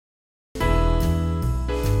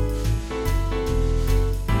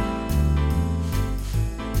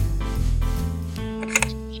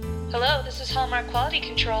is Hallmark Quality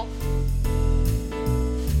Control.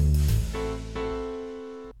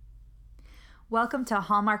 Welcome to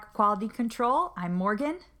Hallmark Quality Control. I'm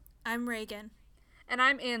Morgan. I'm Reagan. And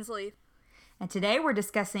I'm Ansley. And today we're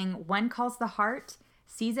discussing When Calls the Heart,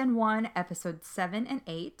 Season 1, Episodes 7 and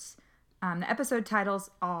 8. The episode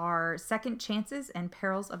titles are Second Chances and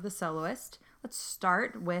Perils of the Soloist. Let's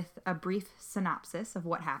start with a brief synopsis of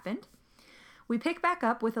what happened. We pick back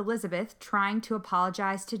up with Elizabeth trying to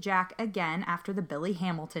apologize to Jack again after the Billy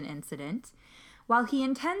Hamilton incident. While he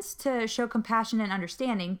intends to show compassion and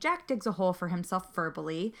understanding, Jack digs a hole for himself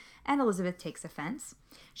verbally, and Elizabeth takes offense.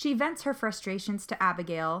 She vents her frustrations to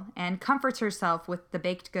Abigail and comforts herself with the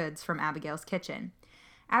baked goods from Abigail's kitchen.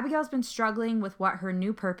 Abigail's been struggling with what her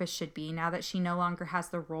new purpose should be now that she no longer has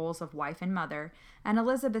the roles of wife and mother, and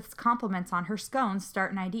Elizabeth's compliments on her scones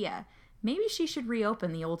start an idea. Maybe she should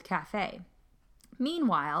reopen the old cafe.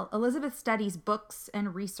 Meanwhile, Elizabeth studies books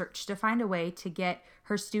and research to find a way to get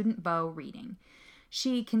her student Beau reading.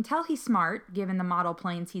 She can tell he's smart, given the model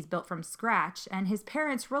planes he's built from scratch, and his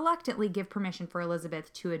parents reluctantly give permission for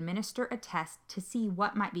Elizabeth to administer a test to see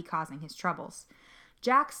what might be causing his troubles.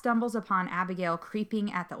 Jack stumbles upon Abigail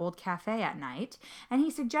creeping at the old cafe at night, and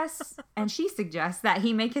she suggests that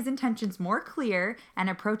he make his intentions more clear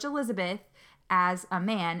and approach Elizabeth as a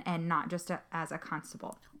man and not just as a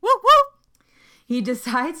constable. Woo woo! He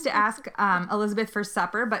decides to ask Elizabeth for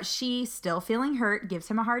supper, but she, still feeling hurt, gives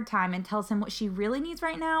him a hard time and tells him what she really needs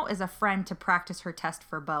right now is a friend to practice her test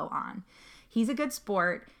for Beau on. He's a good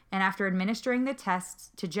sport, and after administering the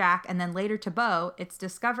tests to Jack and then later to Beau, it's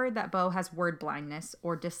discovered that Beau has word blindness,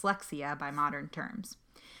 or dyslexia by modern terms.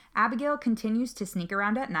 Abigail continues to sneak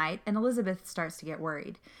around at night, and Elizabeth starts to get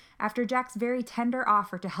worried. After Jack's very tender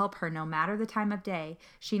offer to help her no matter the time of day,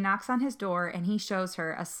 she knocks on his door and he shows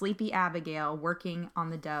her a sleepy Abigail working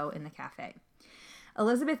on the dough in the cafe.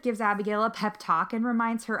 Elizabeth gives Abigail a pep talk and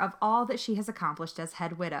reminds her of all that she has accomplished as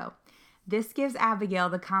head widow. This gives Abigail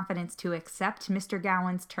the confidence to accept Mr.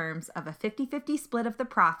 Gowan's terms of a 50-50 split of the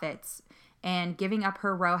profits and giving up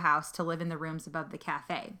her row house to live in the rooms above the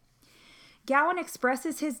cafe. Gowan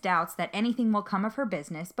expresses his doubts that anything will come of her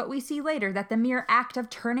business, but we see later that the mere act of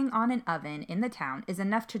turning on an oven in the town is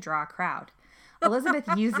enough to draw a crowd. Elizabeth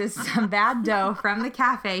uses some bad dough from the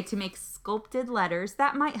cafe to make sculpted letters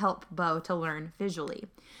that might help Beau to learn visually.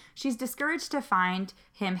 She's discouraged to find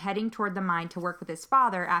him heading toward the mine to work with his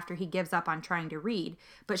father after he gives up on trying to read,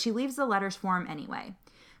 but she leaves the letters for him anyway.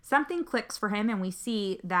 Something clicks for him, and we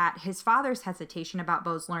see that his father's hesitation about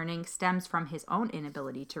Beau's learning stems from his own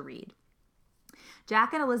inability to read.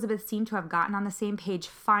 Jack and Elizabeth seem to have gotten on the same page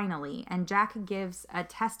finally, and Jack gives a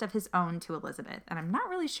test of his own to Elizabeth, and I'm not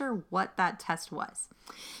really sure what that test was.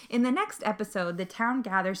 In the next episode, the town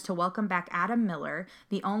gathers to welcome back Adam Miller,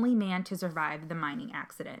 the only man to survive the mining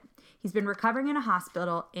accident. He's been recovering in a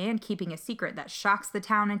hospital and keeping a secret that shocks the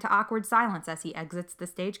town into awkward silence as he exits the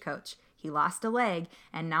stagecoach. He lost a leg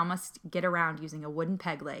and now must get around using a wooden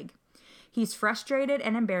peg leg. He's frustrated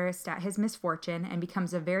and embarrassed at his misfortune and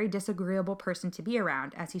becomes a very disagreeable person to be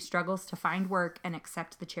around as he struggles to find work and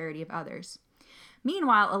accept the charity of others.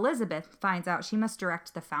 Meanwhile, Elizabeth finds out she must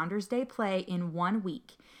direct the Founders' Day play in 1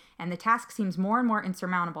 week, and the task seems more and more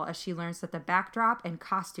insurmountable as she learns that the backdrop and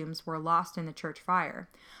costumes were lost in the church fire.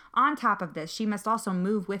 On top of this, she must also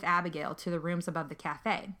move with Abigail to the rooms above the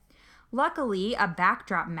cafe. Luckily, a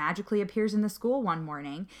backdrop magically appears in the school one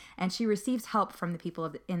morning, and she receives help from the people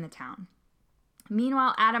in the town.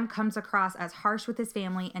 Meanwhile, Adam comes across as harsh with his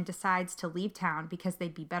family and decides to leave town because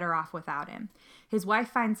they'd be better off without him. His wife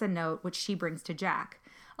finds a note, which she brings to Jack.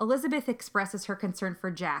 Elizabeth expresses her concern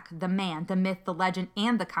for Jack, the man, the myth, the legend,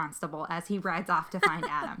 and the constable, as he rides off to find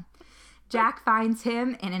Adam. Jack finds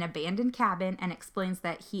him in an abandoned cabin and explains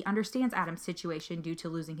that he understands Adam's situation due to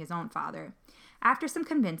losing his own father. After some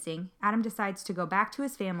convincing, Adam decides to go back to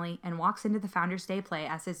his family and walks into the Founders' Day play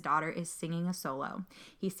as his daughter is singing a solo.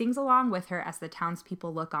 He sings along with her as the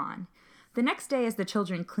townspeople look on. The next day, as the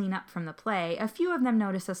children clean up from the play, a few of them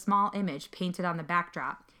notice a small image painted on the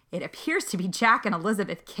backdrop. It appears to be Jack and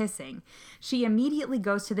Elizabeth kissing. She immediately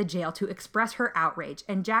goes to the jail to express her outrage,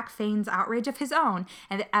 and Jack feigns outrage of his own,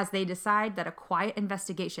 and as they decide that a quiet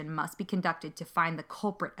investigation must be conducted to find the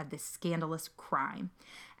culprit of this scandalous crime.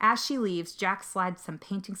 As she leaves, Jack slides some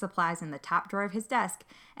painting supplies in the top drawer of his desk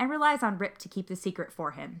and relies on Rip to keep the secret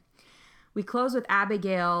for him. We close with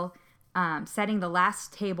Abigail setting the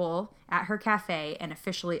last table at her cafe and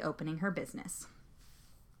officially opening her business.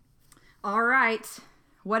 All right.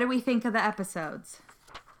 What do we think of the episodes?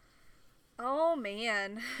 Oh,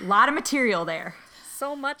 man. A lot of material there.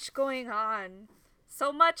 So much going on.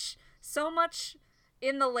 So much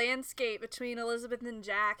in the landscape between Elizabeth and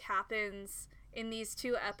Jack happens in these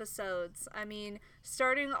 2 episodes. I mean,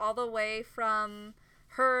 starting all the way from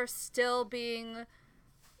her still being,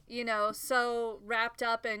 you know, so wrapped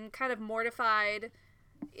up and kind of mortified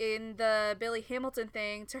in the Billy Hamilton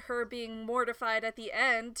thing, to her being mortified at the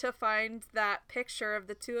end to find that picture of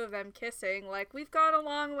the 2 of them kissing. Like, we've gone a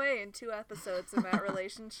long way in 2 episodes in that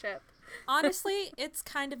relationship. Honestly, it's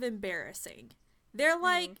kind of embarrassing. They're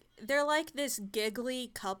like this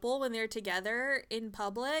giggly couple when they're together in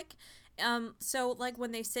public. So like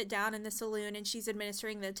when they sit down in the saloon and she's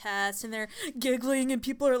administering the test and they're giggling and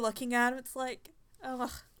people are looking at them, it's like,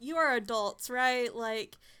 oh, you are adults, right?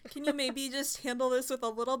 Like, can you maybe just handle this with a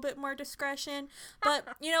little bit more discretion? But,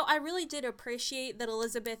 you know, I really did appreciate that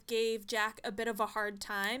Elizabeth gave Jack a bit of a hard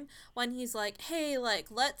time when he's like, hey, like,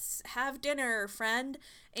 let's have dinner, friend.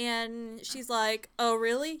 And she's like, oh,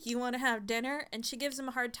 really? You want to have dinner? And she gives him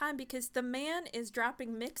a hard time because the man is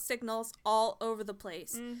dropping mixed signals all over the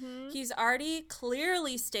place. Mm-hmm. He's already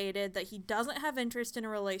clearly stated that he doesn't have interest in a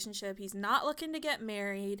relationship. He's not looking to get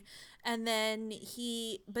married. And then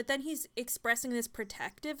he's expressing this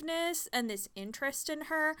protectiveness and this interest in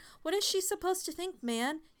her. What is she supposed to think,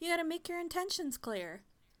 man? You got to make your intentions clear.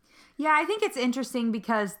 Yeah, I think it's interesting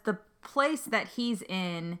because the place that he's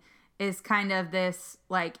in is kind of this,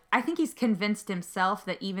 like, I think he's convinced himself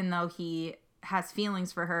that even though he has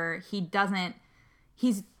feelings for her, he doesn't,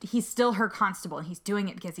 he's still her constable, and he's doing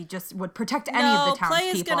it because he just would protect any of the townspeople. Play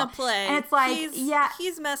is gonna play. And it's like,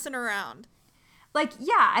 he's messing around. Like,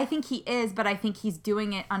 yeah, I think he is, but I think he's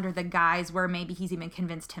doing it under the guise where maybe he's even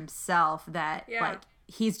convinced himself that, like,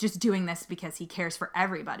 he's just doing this because he cares for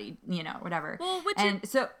everybody, you know, whatever. Well, I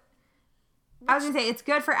was gonna say, it's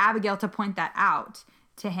good for Abigail to point that out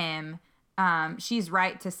to him. She's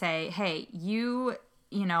right to say, hey, you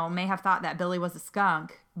know, may have thought that Billy was a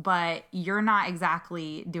skunk, but you're not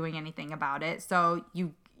exactly doing anything about it. So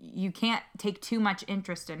you can't take too much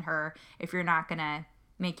interest in her if you're not gonna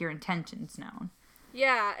make your intentions known.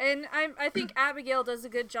 Yeah, and I think Abigail does a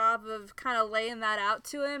good job of kind of laying that out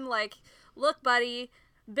to him. Like, look, buddy,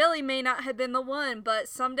 Billy may not have been the one, but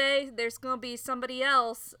someday there's gonna be somebody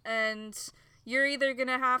else, and you're either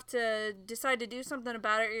gonna have to decide to do something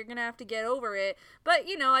about it, or you're gonna have to get over it. But,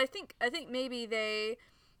 you know, I think maybe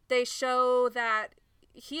they show that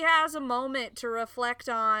he has a moment to reflect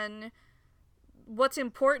on what's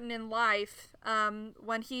important in life.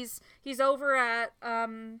 When he's over at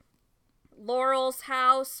Laurel's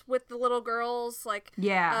house with the little girls, like,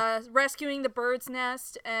 rescuing the bird's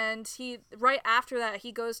nest, and he, right after that,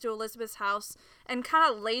 he goes to Elizabeth's house and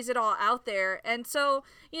kind of lays it all out there. And so,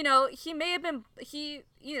 you know, he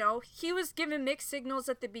was given mixed signals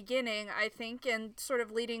at the beginning, I think, and sort of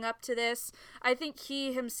leading up to this. I think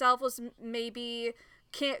he himself was maybe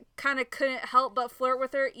couldn't help but flirt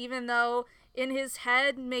with her, even though in his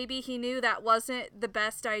head, maybe he knew that wasn't the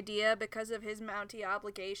best idea because of his Mountie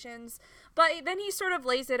obligations. But then he sort of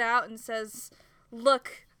lays it out and says,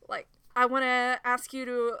 look, like, I want to ask you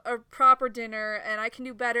to a proper dinner, and I can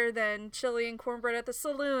do better than chili and cornbread at the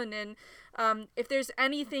saloon. And if there's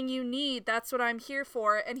anything you need, that's what I'm here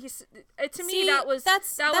for. And that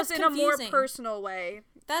was in a more personal way.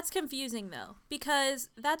 That's confusing, though, because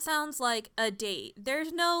that sounds like a date.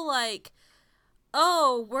 There's no, like,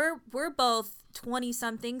 oh, we're both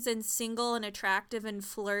 20-somethings and single and attractive and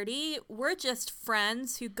flirty. We're just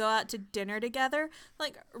friends who go out to dinner together.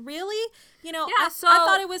 Like, really? You know, I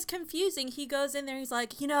thought it was confusing. He goes in there, he's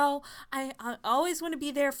like, you know, I always want to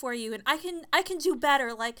be there for you, and I can do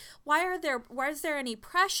better. Like, why is there any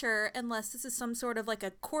pressure unless this is some sort of like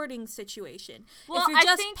a courting situation? Well, if you're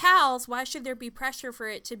just pals, why should there be pressure for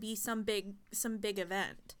it to be some big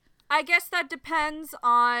event? I guess that depends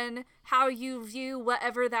on how you view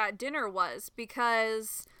whatever that dinner was,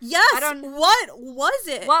 because... Yes! What was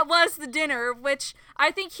it? What was the dinner? Which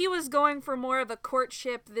I think he was going for more of a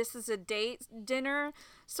courtship, this is a date dinner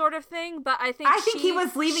sort of thing, but I think he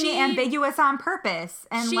was leaving it ambiguous on purpose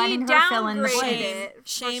and letting her fill in the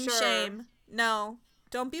shame. Shame. No.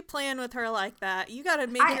 Don't be playing with her like that. You gotta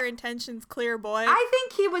make your intentions clear, boy. I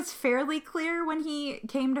think he was fairly clear when he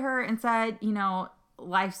came to her and said, you know,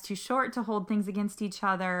 life's too short to hold things against each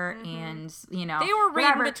other, and, you know, they were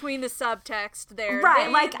reading between the subtext there,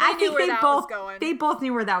 right? I think they both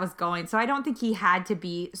knew where that was going, so I don't think he had to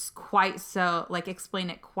be quite so, like, explain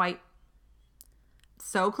it quite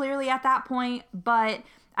so clearly at that point. But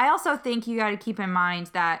I also think you got to keep in mind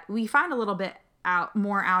that we find a little bit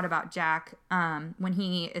more out about Jack when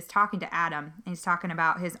he is talking to Adam, and he's talking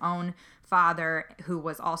about his own father, who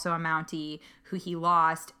was also a Mountie, who he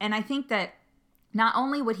lost. And I think that not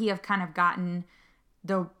only would he have kind of gotten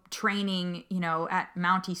the training, at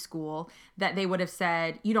Mountie school, that they would have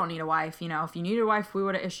said, you don't need a wife. If you needed a wife, we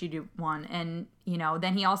would have issued you one. And,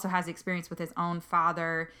 then he also has experience with his own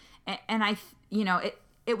father. And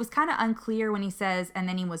it was kind of unclear when he says, and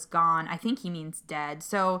then he was gone. I think he means dead.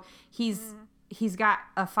 So he's got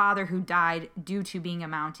a father who died due to being a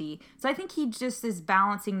Mountie. So I think he just is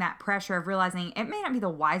balancing that pressure of realizing it may not be the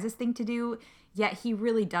wisest thing to do, yet he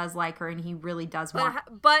really does like her and he really does want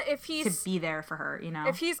to be there for her,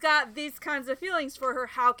 If he's got these kinds of feelings for her,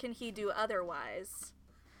 how can he do otherwise?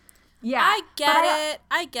 Yeah. I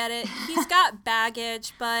get it. He's got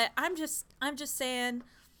baggage, but I'm just saying,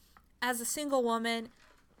 as a single woman,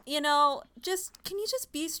 can you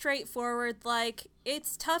just be straightforward? Like,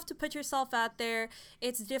 it's tough to put yourself out there.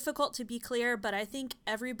 It's difficult to be clear, but I think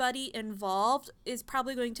everybody involved is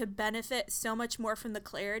probably going to benefit so much more from the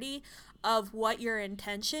clarity of what your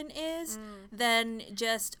intention is than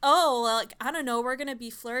just, I don't know, we're going to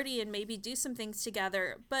be flirty and maybe do some things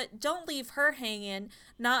together. But don't leave her hanging,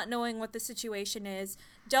 not knowing what the situation is.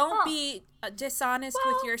 Don't be dishonest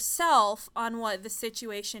with yourself on what the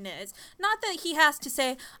situation is. Not that he has to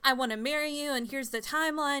say, I want to marry you and here's the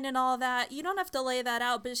timeline and all that. You don't have to lay that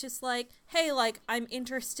out, but it's just like, hey, I'm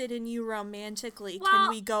interested in you romantically.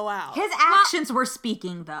 Can we go out? His actions were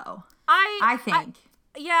speaking, though. I think.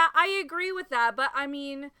 Yeah, I agree with that, but I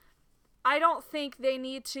mean, I don't think they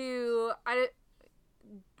need to. I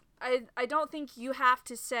don't think you have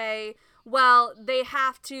to say, well, they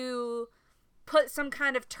have to put some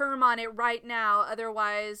kind of term on it right now,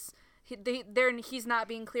 otherwise he's not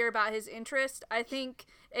being clear about his interest. I think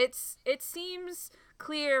it seems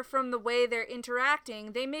clear from the way they're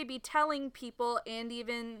interacting. They may be telling people and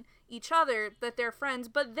even each other that they're friends,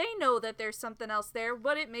 but they know that there's something else there.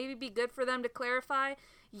 Would it maybe be good for them to clarify?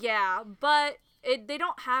 Yeah, but they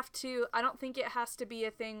don't have to. I don't think it has to be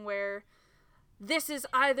a thing where this is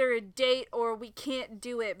either a date or we can't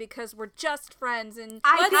do it because we're just friends and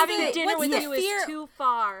having dinner with you is too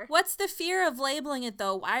far. What's the fear of labeling it,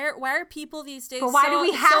 though? Why are people these days But why do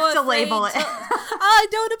we have to label it? I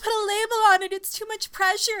don't want to put a label on it. It's too much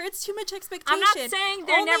pressure. It's too much expectation. I'm not saying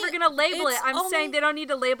they're never going to label it. I'm saying they don't need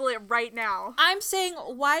to label it right now. I'm saying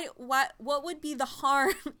what would be the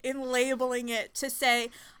harm in labeling it to say,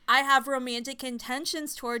 I have romantic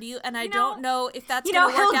intentions toward you, and I don't know if that's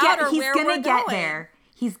going to work out or where we're going.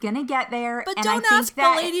 He's going to get there. But don't ask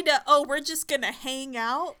the lady we're just going to hang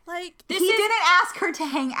out. He didn't ask her to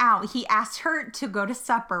hang out. He asked her to go to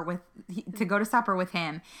supper with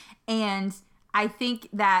him. And I think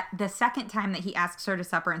that the second time that he asks her to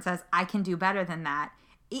supper and says, I can do better than that,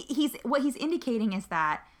 what he's indicating is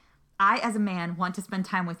that I, as a man, want to spend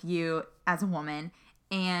time with you as a woman.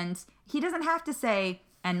 And he doesn't have to say,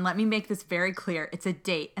 and let me make this very clear, it's a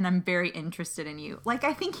date, and I'm very interested in you.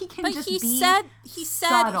 I think he can just be subtle. He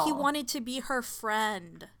said he wanted to be her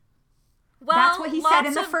friend. Well, that's what he said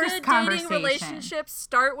in the first conversation. Dating relationships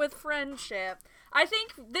start with friendship. I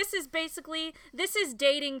think this is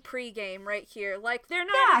dating pregame right here. They're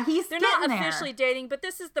not officially dating, but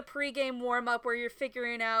this is the pregame warm up where you're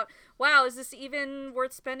figuring out, wow, is this even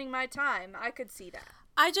worth spending my time? I could see that.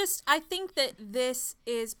 I think that this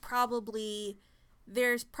is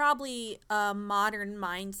there's probably a modern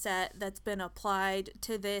mindset that's been applied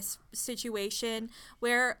to this situation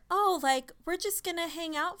where, we're just gonna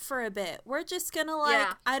hang out for a bit. We're just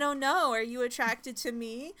gonna I don't know, are you attracted to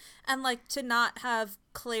me? And to not have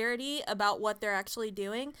clarity about what they're actually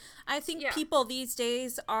doing. I think people these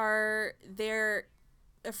days they're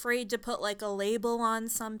afraid to put a label on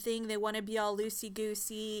something. They want to be all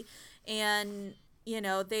loosey-goosey, and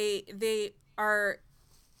they are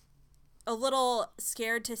a little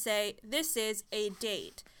scared to say this is a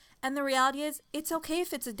date. And the reality is, it's okay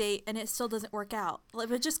if it's a date and it still doesn't work out.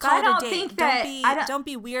 But just call it a date. Don't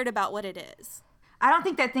be weird about what it is. I don't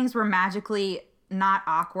think that things were magically not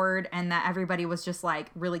awkward and that everybody was just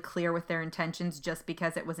really clear with their intentions just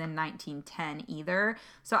because it was in 1910 either.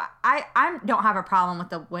 So I don't have a problem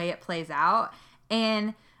with the way it plays out.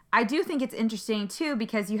 And I do think it's interesting too,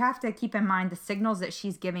 because you have to keep in mind the signals that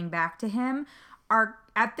she's giving back to him are,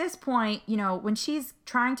 at this point, when she's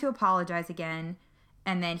trying to apologize again,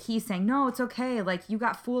 and then he's saying, no, it's okay, you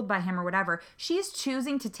got fooled by him or whatever, she's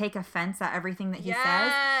choosing to take offense at everything that he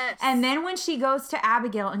says. And then when she goes to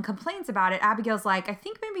Abigail and complains about it, Abigail's like, I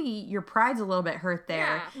think maybe your pride's a little bit hurt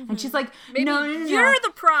there. Yeah. And she's like, no. You're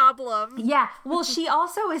the problem. Yeah. Well, she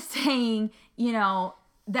also is saying,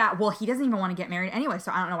 well, he doesn't even want to get married anyway,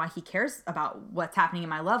 so I don't know why he cares about what's happening in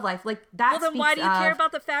my love life. Like, that. Well, then why do you care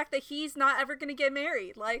about the fact that he's not ever going to get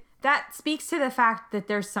married? Like, that speaks to the fact that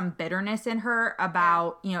there's some bitterness in her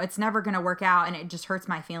about, it's never going to work out, and it just hurts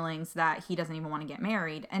my feelings that he doesn't even want to get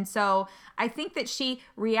married. And so I think that she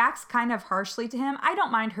reacts kind of harshly to him. I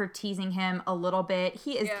don't mind her teasing him a little bit.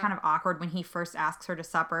 He is kind of awkward when he first asks her to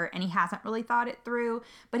supper, and he hasn't really thought it through,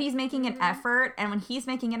 but he's making an effort, and when he's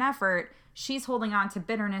making an effort, she's holding on to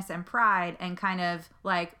bitterness and pride and kind of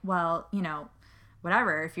like, well,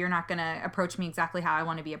 whatever, if you're not going to approach me exactly how I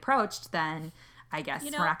want to be approached, then I guess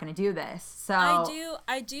we're not going to do this. So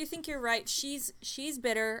I do think you're right. She's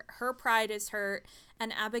bitter. Her pride is hurt.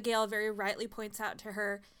 And Abigail very rightly points out to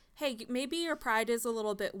her, hey, maybe your pride is a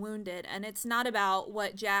little bit wounded, and it's not about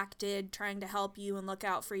what Jack did trying to help you and look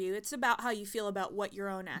out for you. It's about how you feel about what your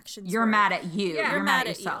own actions You're were. mad at you. Yeah. You're mad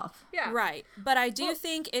at yourself. You. Yeah. Right. But I do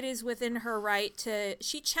think it is within her right to...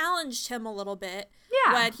 She challenged him a little bit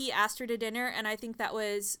when he asked her to dinner, and I think that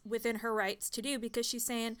was within her rights to do, because she's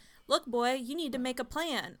saying, look, boy, you need to make a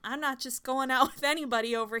plan. I'm not just going out with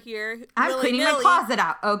anybody over here. I'm cleaning my closet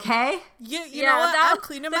out, okay? You know what? I'm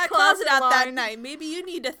cleaning my closet out that night. Maybe you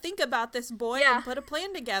need to think about this, boy, and put a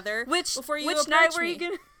plan together before you approach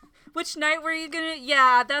me. Which night were you gonna?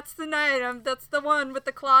 Yeah, that's the night. That's the one with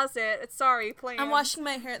the closet. Sorry, plan. I'm washing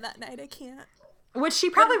my hair that night. I can't. Which she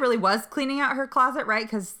probably really was cleaning out her closet, right?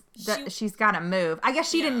 Because she's got to move. I guess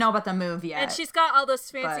she didn't know about the move yet. And she's got all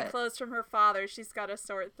those fancy clothes from her father she's got to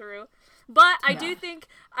sort through. But I do think,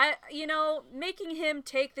 making him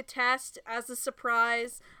take the test as a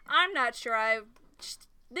surprise, I'm not sure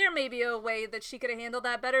there may be a way that she could have handled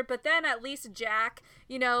that better, but then at least Jack,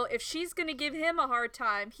 if she's going to give him a hard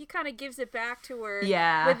time, he kind of gives it back to her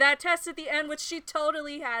with that test at the end, which she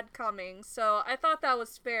totally had coming. So I thought that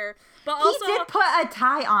was fair. But also, he did put a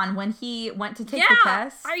tie on when he went to take the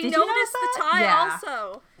test. I noticed the tie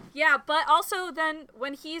also. Yeah, but also then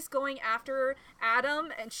when he's going after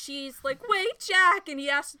Adam and she's like, wait, Jack, and he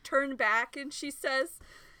has to turn back and she says,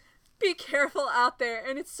 be careful out there.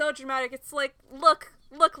 And it's so dramatic. It's like, look,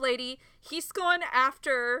 lady, he's going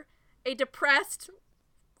after a depressed,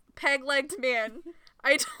 peg-legged man.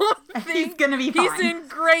 I don't think he's gonna be fine. He's in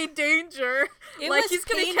great danger. He's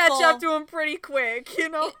gonna catch up to him pretty quick,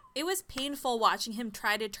 It was painful watching him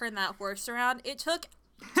try to turn that horse around. It took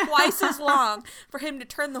twice as long for him to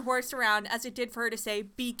turn the horse around as it did for her to say,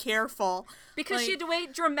 be careful. Because she had to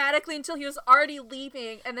wait dramatically until he was already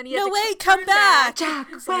leaving, and then he had to come back. Jack,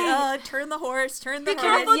 turn the horse, turn the horse.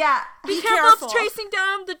 Careful, be careful of chasing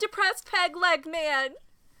down the depressed peg-leg man.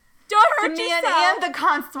 Don't hurt yourself. The man and the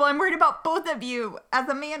constable. I'm worried about both of you as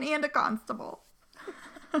a man and a constable.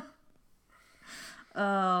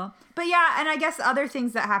 But yeah, and I guess other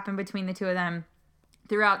things that happen between the two of them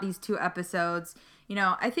throughout these 2 episodes,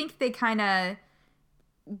 I think they kind of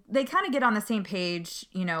get on the same page,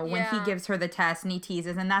 when he gives her the test and he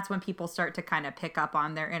teases, and that's when people start to kind of pick up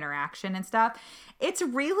on their interaction and stuff. It's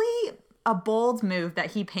really a bold move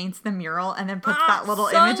that he paints the mural and then puts that little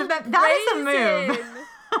image of them. That is a move.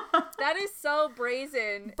 That is so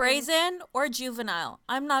brazen. Brazen or juvenile?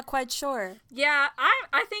 I'm not quite sure. Yeah,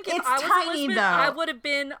 I think if I was Elizabeth, I would have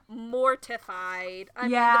been mortified. I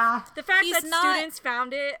mean, the fact that students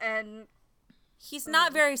found it and... He's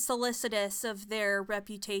not very solicitous of their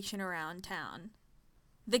reputation around town.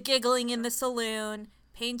 The giggling in the saloon,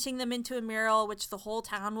 painting them into a mural, which the whole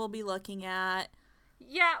town will be looking at.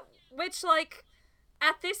 Yeah, which,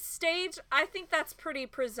 at this stage, I think that's pretty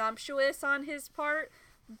presumptuous on his part.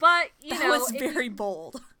 But, that was very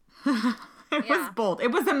bold. It was bold.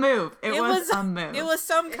 It was a move. It was a move. It was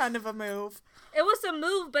some kind of a move. It was a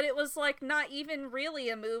move, but it was, not even really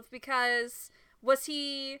a move, because was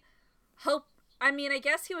he I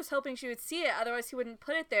guess he was hoping she would see it, otherwise he wouldn't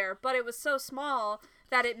put it there, but it was so small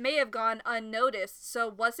that it may have gone unnoticed. So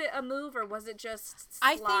was it a move or was it just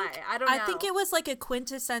sly? I don't know. I think it was a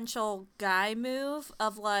quintessential guy move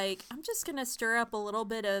of I'm just going to stir up a little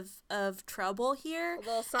bit of trouble here. A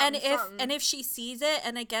little something, and if she sees it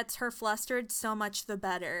and it gets her flustered, so much the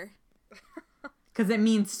better. Because it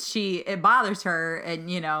means it bothers her and,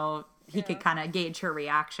 he could kind of gauge her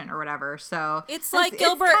reaction or whatever. So it's like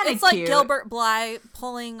Gilbert Blythe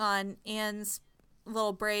pulling on Anne's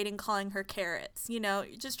little braid and calling her carrots.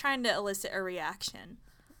 Just trying to elicit a reaction.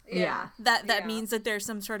 Yeah. That means that there's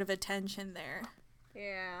some sort of attention there.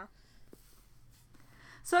 Yeah.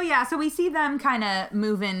 So we see them kind of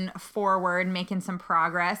moving forward, making some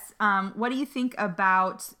progress. What do you think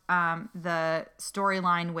about the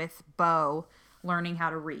storyline with Bo learning how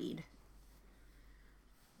to read?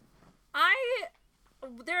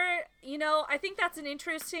 I think that's an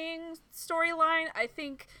interesting storyline. I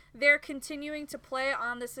think they're continuing to play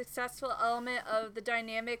on the successful element of the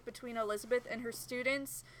dynamic between Elizabeth and her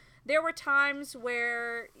students. There were times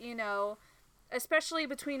where, especially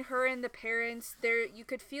between her and the parents, you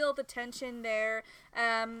could feel the tension there.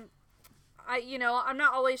 I'm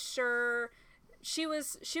not always sure. She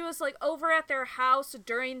was like over at their house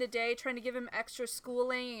during the day trying to give him extra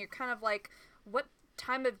schooling, and you're kind of like, what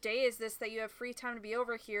time of day is this that you have free time to be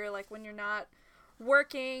over here, like when you're not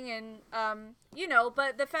working? And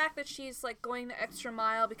but the fact that she's like going the extra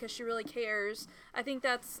mile because she really cares, I think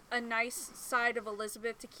that's a nice side of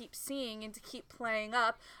Elizabeth to keep seeing and to keep playing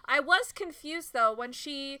up. I was confused though when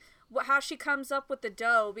how she comes up with the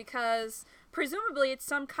dough, because presumably it's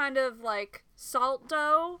some kind of like salt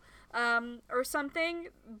dough or something,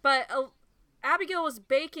 but Abigail was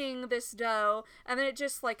baking this dough and then it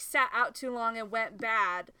just like sat out too long and went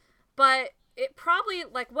bad. But it probably,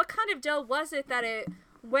 like, what kind of dough was it that it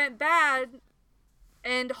went bad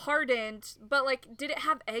and hardened, but like, did it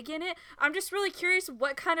have egg in it? I'm just really curious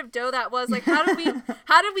what kind of dough that was. Like, how did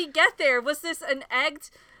we get there? Was this an egg?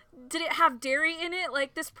 Did it have dairy in it?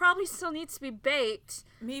 Like, this probably still needs to be baked.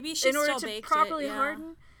 Maybe she still baked it. In order to properly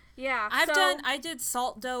harden. Yeah, I did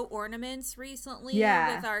salt dough ornaments recently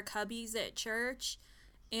with our cubbies at church,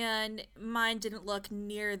 and mine didn't look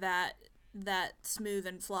near that smooth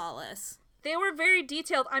and flawless. They were very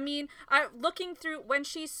detailed. I mean, looking through, when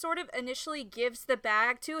she sort of initially gives the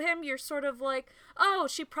bag to him, you're sort of like, oh,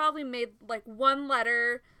 she probably made like one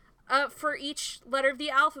letter for each letter of the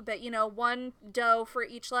alphabet, one dough for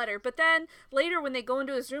each letter. But then later when they go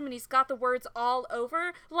into his room and he's got the words all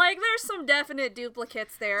over, like, there's some definite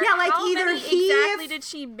duplicates there. Yeah, like, how either many exactly did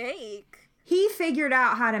she make? He figured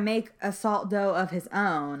out how to make a salt dough of his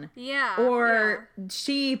own. Yeah. Or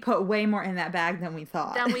she put way more in that bag than we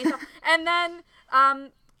thought. And then,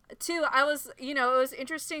 too, it was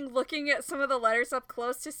interesting looking at some of the letters up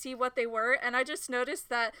close to see what they were, and I just noticed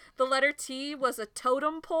that the letter T was a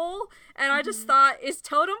totem pole, and I just thought, is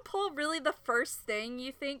totem pole really the first thing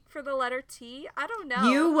you think for the letter T? I don't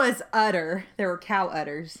know. U was udder. There were cow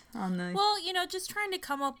udders on the... Well, just trying to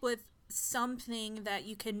come up with something that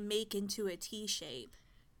you can make into a T shape.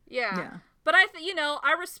 Yeah. But I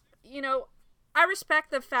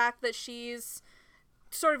respect the fact that she's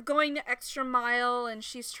sort of going the extra mile and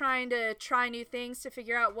she's trying to try new things to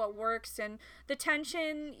figure out what works, and the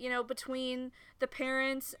tension, between the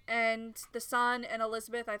parents and the son and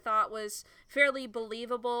Elizabeth, I thought was fairly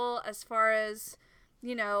believable, as far as,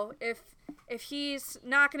 if he's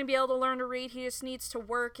not going to be able to learn to read, he just needs to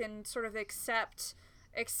work and sort of accept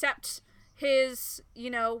his,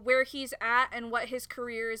 where he's at and what his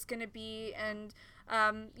career is going to be. And,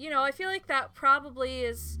 I feel like that probably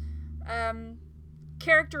is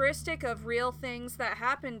characteristic of real things that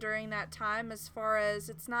happened during that time, as far as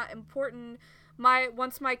it's not important.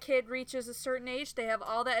 Once my kid reaches a certain age, they have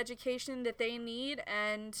all the education that they need,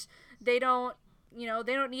 and they don't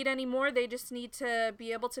need any more. They just need to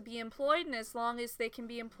be able to be employed, and as long as they can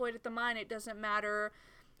be employed at the mine, it doesn't matter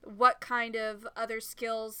what kind of other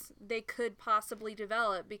skills they could possibly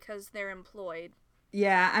develop because they're employed.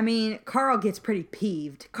 Yeah, I mean, Carl gets pretty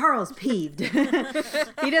peeved. Carl's peeved. He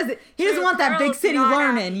doesn't want that big city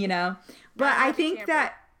learning, But I think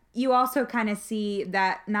that you also kind of see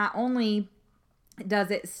that not only does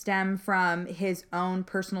it stem from his own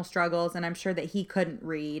personal struggles, and I'm sure that he couldn't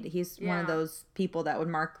read. He's one of those people that would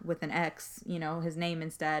mark with an X, his name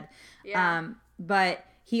instead. Yeah. But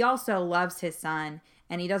he also loves his son,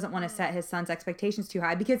 and he doesn't want to set his son's expectations too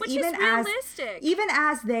high, because even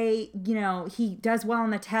as they, he does well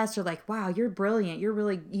on the test, are like, wow, you're brilliant.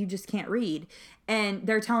 You just can't read. And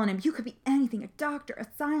they're telling him, you could be anything, a doctor, a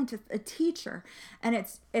scientist, a teacher. And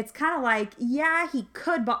it's kind of like, yeah, he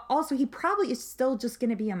could, but also he probably is still just going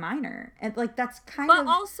to be a minor. And like, that's But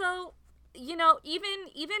also,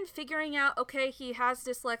 even figuring out, okay, he has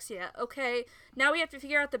dyslexia. Okay, now we have to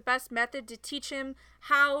figure out the best method to teach him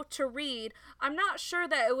how to read. I'm not sure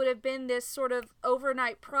that it would have been this sort of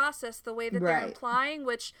overnight process the way that they're implying,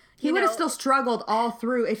 which he would have still struggled all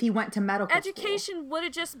through if he went to medical education school. Would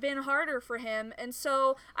have just been harder for him. And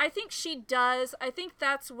so I think I think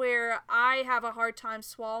that's where I have a hard time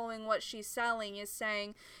swallowing what she's selling, is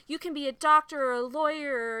saying you can be a doctor or a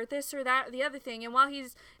lawyer or this or that or the other thing. And while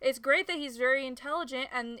it's great that he's very intelligent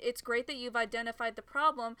and it's great that you've identified the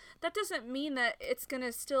problem, that doesn't mean that it's going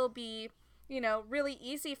to still be, really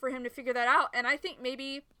easy for him to figure that out. And I think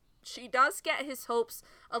maybe she does get his hopes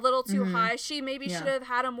a little too high. She maybe should have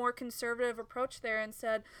had a more conservative approach there and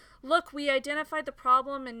said, look, we identified the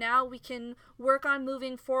problem and now we can work on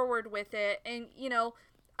moving forward with it. And,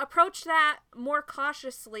 approach that more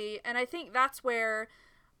cautiously. And I think that's where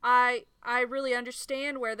I really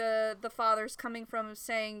understand where the father's coming from,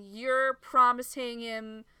 saying you're promising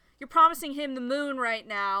him the moon right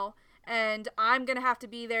now, and I'm gonna have to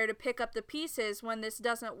be there to pick up the pieces when this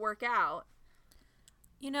doesn't work out.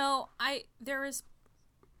 There is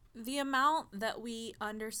the amount that we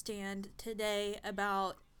understand today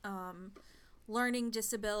about learning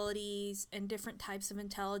disabilities and different types of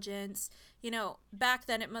intelligence. Back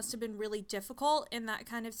then it must have been really difficult in that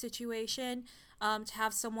kind of situation to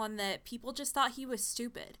have someone that people just thought he was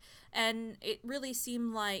stupid. And it really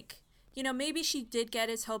seemed like, maybe she did get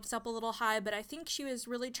his hopes up a little high, but I think she was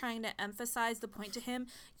really trying to emphasize the point to him: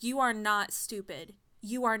 you are not stupid.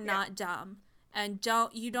 You are not dumb. And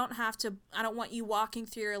you don't have to, I don't want you walking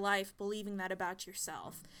through your life believing that about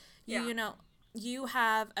yourself. You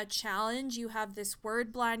have a challenge, you have this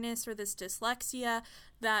word blindness or this dyslexia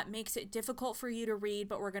that makes it difficult for you to read,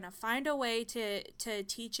 but we're going to find a way to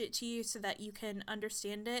teach it to you so that you can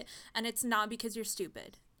understand it. And it's not because you're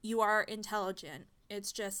stupid. You are intelligent.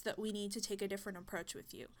 It's just that we need to take a different approach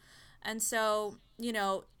with you. And so,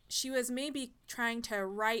 she was maybe trying to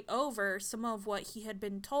write over some of what he had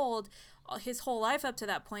been told his whole life up to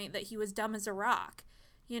that point, that he was dumb as a rock,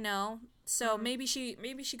 So maybe she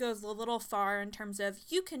goes a little far in terms of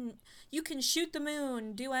you can shoot the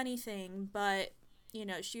moon, do anything, but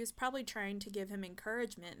she was probably trying to give him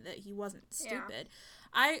encouragement that he wasn't stupid.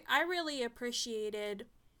 Yeah. I really appreciated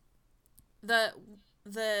the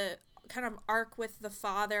kind of arc with the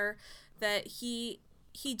father, that he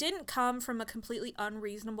didn't come from a completely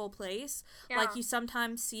unreasonable place, like you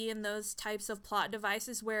sometimes see in those types of plot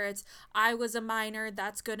devices where it's, I was a minor,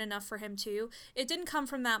 that's good enough for him too. It didn't come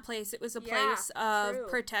from that place. It was a place of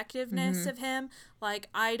protectiveness of him. Like,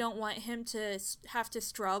 I don't want him to have to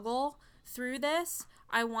struggle through this.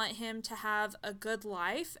 I want him to have a good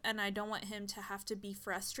life, and I don't want him to have to be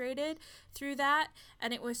frustrated through that.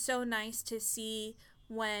 And it was so nice to see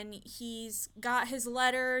when he's got his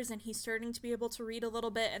letters and he's starting to be able to read a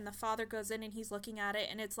little bit, and the father goes in and he's looking at it,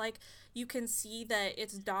 and it's like you can see that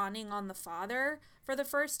it's dawning on the father for the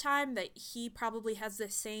first time that he probably has the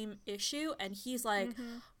same issue, and he's like,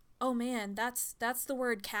 oh man, that's the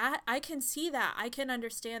word cat. I can see that. I can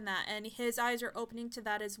understand that. And his eyes are opening to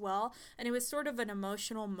that as well. And it was sort of an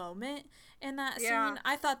emotional moment in that scene.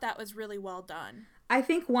 I thought that was really well done. I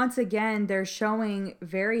think once again they're showing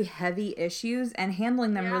very heavy issues and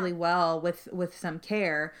handling them really well with some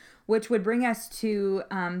care, which would bring us to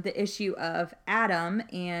the issue of Adam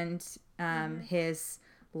and his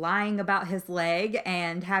lying about his leg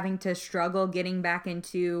and having to struggle getting back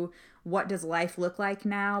into what does life look like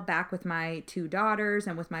now, back with my 2 daughters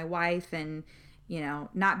and with my wife, and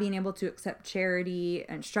not being able to accept charity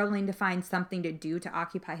and struggling to find something to do to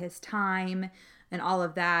occupy his time and all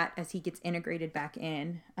of that as he gets integrated back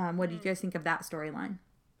in. What do you guys think of that storyline?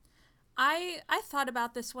 I thought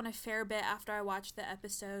about this one a fair bit after I watched the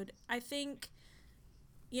episode. I think,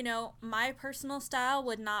 my personal style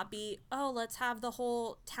would not be, oh, let's have the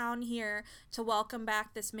whole town here to welcome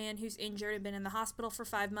back this man who's injured and been in the hospital for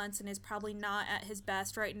 5 months and is probably not at his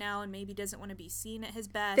best right now and maybe doesn't want to be seen at his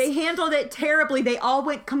best. They handled it terribly. They all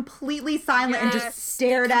went completely silent and just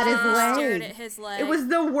stared at his leg. Stared at his leg. It was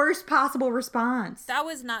the worst possible response. That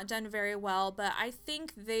was not done very well, but I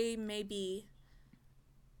think they maybe...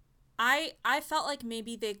 I felt like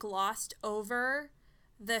maybe they glossed over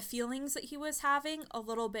the feelings that he was having a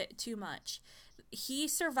little bit too much. He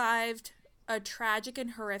survived a tragic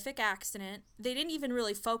and horrific accident. They didn't even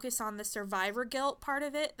really focus on the survivor guilt part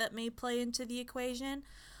of it that may play into the equation.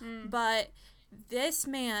 But this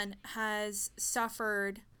man has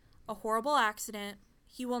suffered a horrible accident.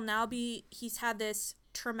 He's had this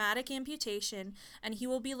traumatic amputation, and he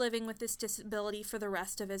will be living with this disability for the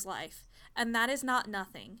rest of his life. And that is not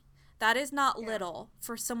nothing. That is not little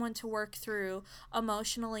for someone to work through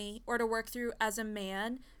emotionally, or to work through as a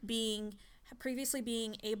man, previously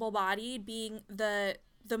being able-bodied, being the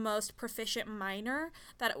most proficient miner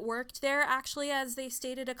that worked there, actually, as they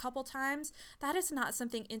stated a couple times. That is not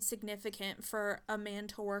something insignificant for a man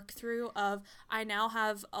to work through of, I now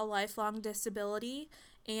have a lifelong disability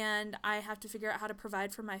and I have to figure out how to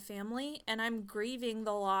provide for my family, and I'm grieving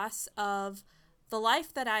the loss of the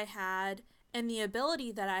life that I had and the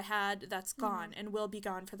ability that I had that's gone and will be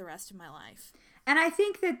gone for the rest of my life. And I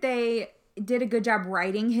think that they did a good job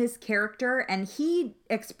writing his character, and he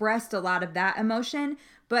expressed a lot of that emotion,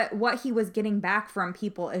 but what he was getting back from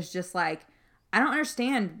people is just like, I don't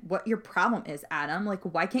understand what your problem is, Adam. Like,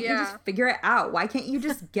 why can't you just figure it out? Why can't you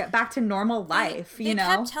just get back to normal life, They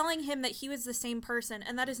kept telling him that he was the same person,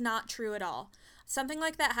 and that is not true at all. something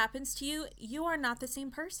like that happens to you, you are not the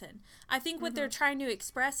same person. I think what they're trying to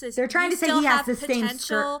express is they're trying to say he has the same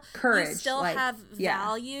courage. You still have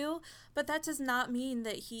value, but that does not mean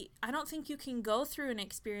that I don't think you can go through an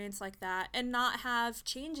experience like that and not have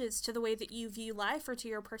changes to the way that you view life or to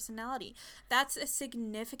your personality. That's a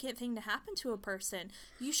significant thing to happen to a person.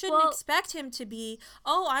 You shouldn't expect him to be,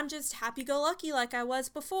 oh, I'm just happy-go-lucky like I was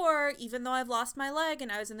before, even though I've lost my leg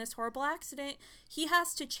and I was in this horrible accident. He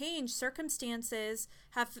has to change. Circumstances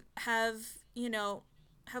have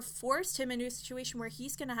forced him into a situation where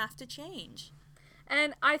he's going to have to change.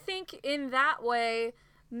 And I think in that way,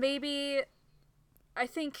 maybe, I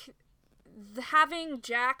think having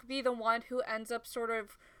Jack be the one who ends up sort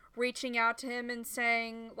of reaching out to him and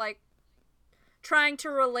saying, like, trying to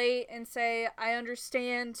relate and say, I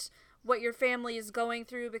understand what your family is going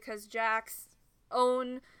through, because Jack's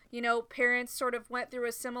own, parents sort of went through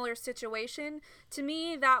a similar situation. To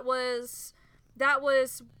me, that was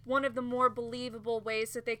one of the more believable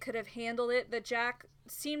ways that they could have handled it, that Jack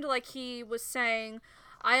seemed like he was saying,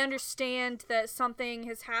 I understand that something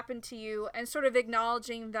has happened to you, and sort of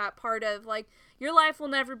acknowledging that part of, like, your life will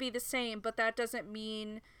never be the same, but that doesn't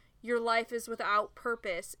mean your life is without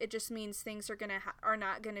purpose. It just means things are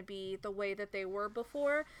not gonna be the way that they were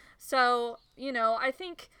before. So, I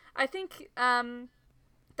think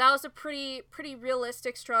that was a pretty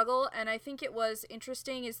realistic struggle, and I think it was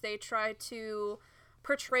interesting as they tried to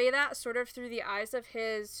portray that sort of through the eyes of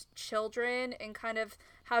his children and kind of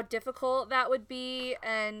how difficult that would be,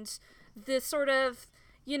 and the sort of,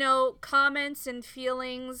 comments and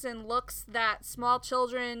feelings and looks that small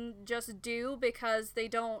children just do because they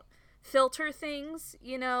don't filter things,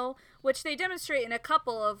 which they demonstrate in a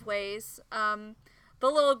couple of ways. The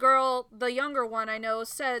little girl, the younger one I know,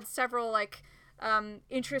 said several,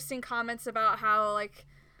 interesting comments about how,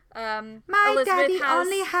 my Elizabeth daddy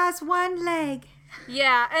only has one leg.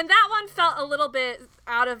 Yeah, and that one felt a little bit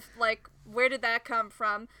out of, where did that come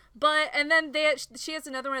from? And then she has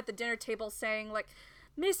another one at the dinner table saying,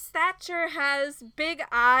 Miss Thatcher has big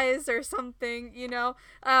eyes or something,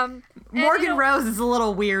 Morgan Rose is a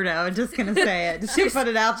little weirdo, I'm just gonna say it. She put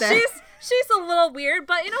it out there. She's a little weird,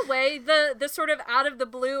 but in a way, the sort of out of the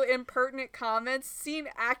blue impertinent comments seem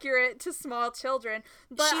accurate to small children.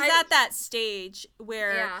 But she's at that stage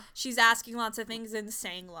where she's asking lots of things and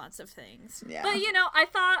saying lots of things. Yeah. But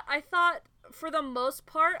I thought for the most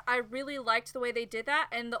part, I really liked the way they did that.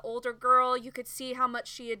 And the older girl, you could see how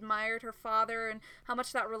much she admired her father and how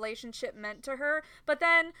much that relationship meant to her. But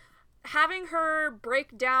then having her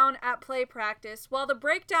break down at play practice, while the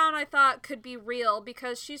breakdown I thought could be real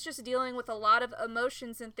because she's just dealing with a lot of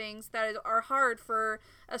emotions and things that are hard for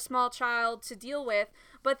a small child to deal with,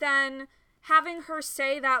 but then having her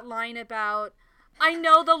say that line about, I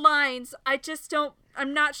know the lines,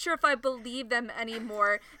 I'm not sure if I believe them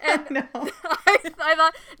anymore. And I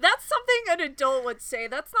thought, that's something an adult would say.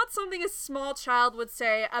 That's not something a small child would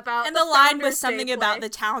say about. And the line was something about the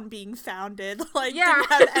town being founded. Didn't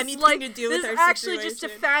have anything to do with her situation. This is actually just a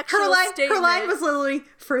factual statement. Her line was literally,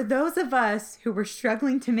 for those of us who were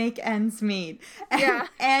struggling to make ends meet.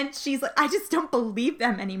 And she's like, I just don't believe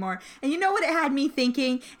them anymore. And you know what it had me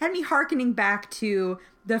thinking? It had me hearkening back to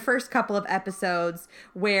the first couple of episodes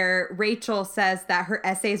where Rachel says that her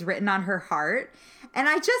essay is written on her heart. And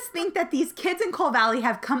I just think that these kids in Coal Valley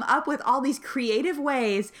have come up with all these creative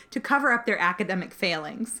ways to cover up their academic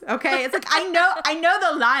failings. Okay? It's I know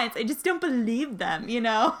the lines. I just don't believe them,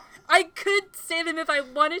 I could say them if I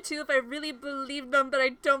wanted to, if I really believed them, but I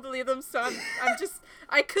don't believe them, so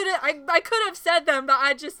I could have said them, but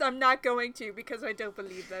I'm not going to because I don't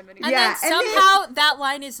believe them anymore. And then somehow that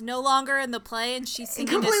line is no longer in the play, and she's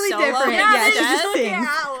singing completely a solo. different. Yeah, she just sings.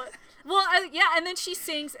 Well, and then she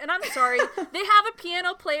sings, and I'm sorry, they have a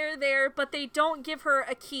piano player there, but they don't give her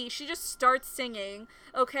a key. She just starts singing,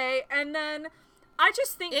 okay? And then I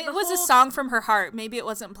just think it was a song from her heart. Maybe it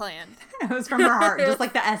wasn't planned. It was from her heart, just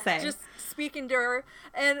like the essay. Just speaking to her.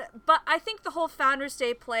 But I think the whole Founders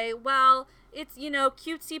Day play, well, it's,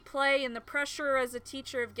 cutesy play and the pressure as a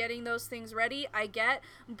teacher of getting those things ready, I get.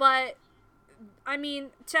 But, I mean,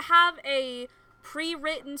 to have a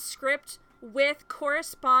pre-written script with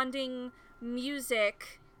corresponding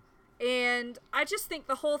music, and I just think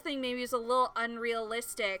the whole thing maybe is a little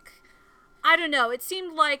unrealistic. I don't know. It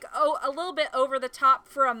seemed like a little bit over the top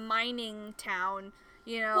for a mining town.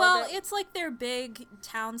 You know, well, it's like their big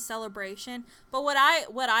town celebration. But what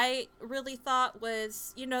I really thought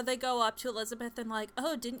was, they go up to Elizabeth and like,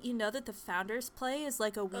 oh, didn't you know that the Founders Play is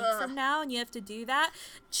like a week from now and you have to do that?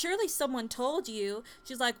 Surely someone told you.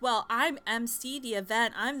 She's like, well, I'm MC the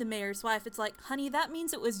event. I'm the mayor's wife. It's like, honey, that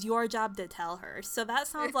means it was your job to tell her. So that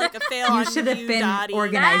sounds like a fail on you, should have been Dottie.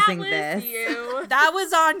 organizing that was this. You. That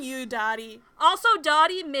was on you, Dottie. Also,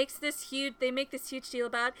 Dottie makes this huge deal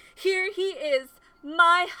about, here he is,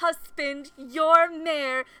 my husband, your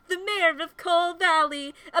mayor, the mayor of Coal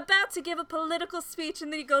Valley, about to give a political speech,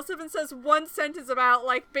 and then he goes up and says one sentence about,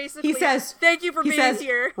 like, basically, He says, thank you for being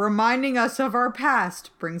here. Reminding us of our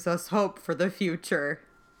past brings us hope for the future.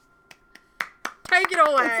 Take it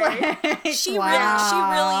away. Like, She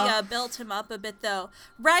wow. really built him up a bit, though.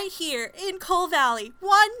 Right here in Coal Valley,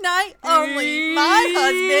 one night only, my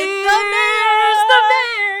husband, the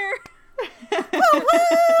mayor. Woo woo!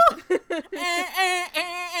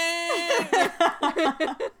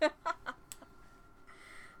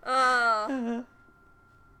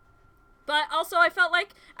 But also, I felt like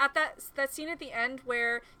at that scene at the end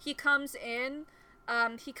where he comes in,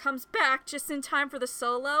 he comes back just in time for the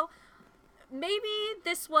solo. Maybe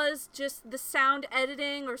this was just the sound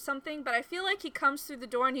editing or something, but I feel like he comes through the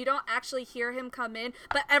door and you don't actually hear him come in,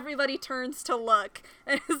 but everybody turns to look.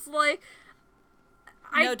 And it's like,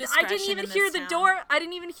 I didn't even hear the door. I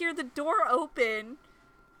didn't even hear the door open,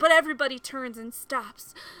 but everybody turns and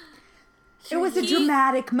stops. It was a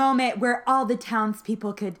dramatic moment where all the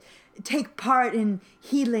townspeople could take part in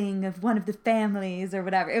healing of one of the families or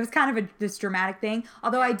whatever. It was kind of this dramatic thing.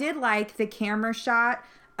 Although I did like the camera shot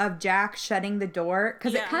of Jack shutting the door,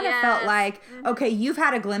 because it kind of felt like, okay, you've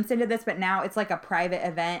had a glimpse into this, but now it's like a private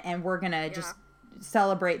event and we're going to just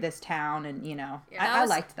celebrate this town, and I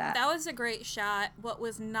liked that. That was a great shot. What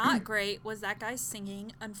was not great was that guy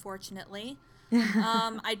singing, unfortunately.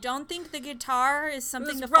 I don't think the guitar is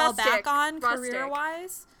something to fall back on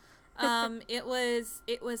career-wise. It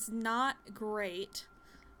was not great.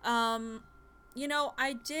 I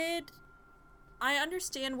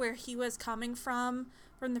understand where he was coming from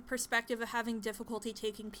the perspective of having difficulty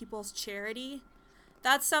taking people's charity.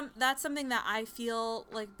 That's something that I feel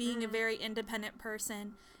like, being a very independent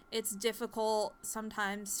person, it's difficult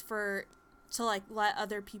sometimes to like let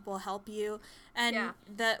other people help you. And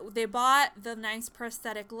they bought the nice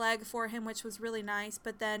prosthetic leg for him, which was really nice,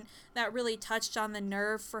 but then that really touched on the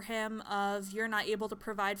nerve for him of, you're not able to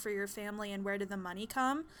provide for your family, and where did the money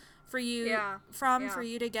come for you for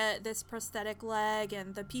you to get this prosthetic leg,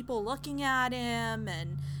 and the people looking at him,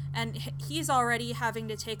 and he's already having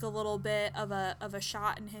to take a little bit of a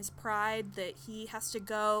shot in his pride that he has to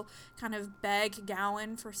go kind of beg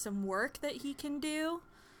Gowan for some work that he can do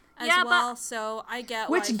as well. So I get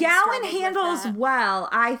which Gowan handles well.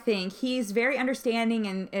 I think he's very understanding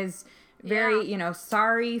and is very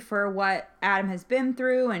sorry for what Adam has been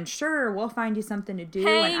through, and sure, we'll find you something to do.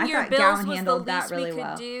 Paying and I your thought bills Gowan was handled the least that really we could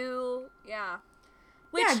well. do. Yeah.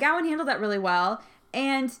 Gowan handled that really well.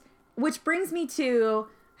 And which brings me to,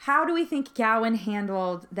 how do we think Gowan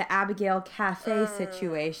handled the Abigail Cafe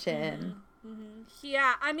situation?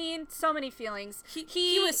 Yeah, I mean, so many feelings.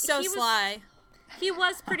 He was sly. He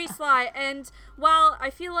was pretty sly, and while I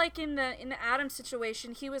feel like in the Adam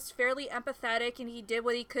situation, he was fairly empathetic and he did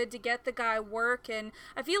what he could to get the guy work, and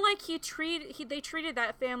I feel like they treated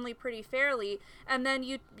that family pretty fairly. And then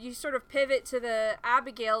you sort of pivot to the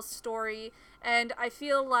Abigail story, and I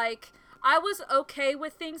feel like I was okay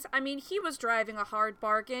with things. I mean, he was driving a hard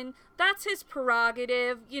bargain. That's his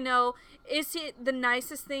prerogative. Is it the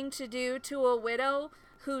nicest thing to do to a widow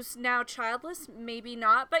who's now childless? Maybe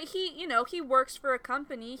not, but he works for a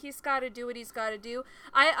company. He's got to do what he's got to do.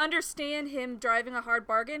 I understand him driving a hard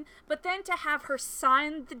bargain, but then to have her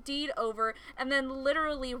sign the deed over and then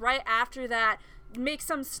literally right after that make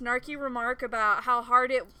some snarky remark about how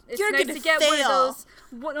hard it's nice to get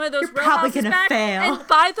one of those row houses back. Fail. And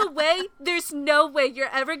by the way, there's no way you're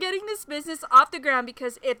ever getting this business off the ground,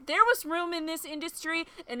 because if there was room in this industry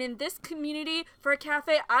and in this community for a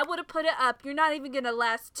cafe, I would have put it up. You're not even gonna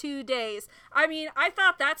last 2 days. I mean, I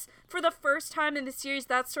thought that's, for the first time in the series,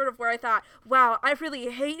 that's sort of where I thought, wow, I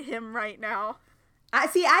really hate him right now. I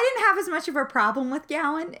didn't have as much of a problem with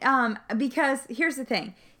Gowan, because here's the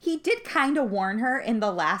thing. He did kind of warn her in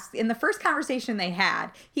the first conversation they had.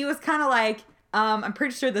 He was kind of like, I'm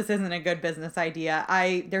pretty sure this isn't a good business idea.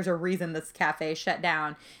 There's a reason this cafe shut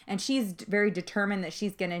down, and she's very determined that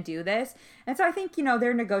she's going to do this. And so I think,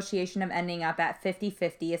 their negotiation of ending up at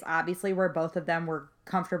 50-50 is obviously where both of them were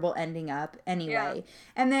comfortable ending up anyway. Yeah.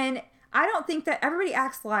 And then I don't think that everybody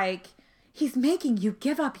acts like he's making you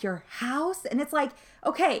give up your house. And it's like,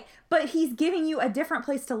 okay, but he's giving you a different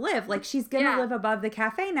place to live. Like, she's going to live above the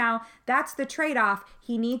cafe now. That's the trade-off.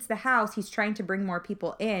 He needs the house. He's trying to bring more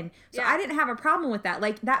people in. So I didn't have a problem with that.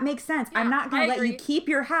 Like, that makes sense. I'm not going to let you keep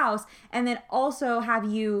your house and then also have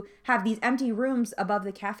you have these empty rooms above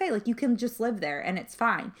the cafe. Like, you can just live there and it's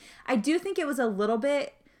fine. I do think it was a little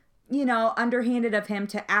bit, you know, underhanded of him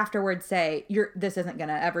to afterwards say, this isn't going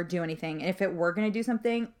to ever do anything. And if it were going to do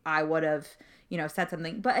something, I would have, you know, said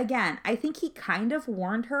something. But again, I think he kind of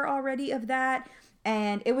warned her already of that.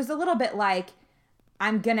 And it was a little bit like,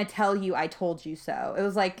 I'm going to tell you I told you so. It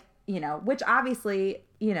was like, you know, which obviously,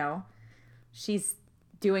 you know, she's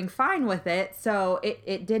doing fine with it. So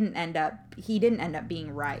he didn't end up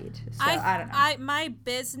being right. So I don't know. My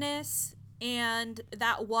business and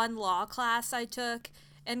that one law class I took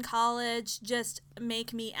in college just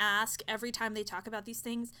make me ask every time they talk about these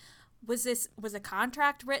things, was a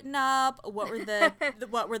contract written up? What were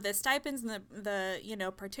what were the stipends and the you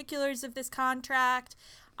know, particulars of this contract?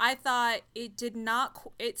 I thought it did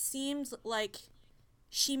not. It seemed like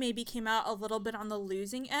she maybe came out a little bit on the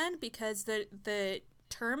losing end because the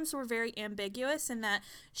terms were very ambiguous in that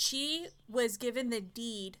she was given the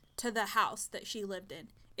deed to the house that she lived in.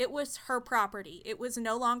 It was her property. It was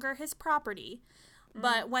no longer his property.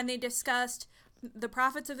 But when they discussed the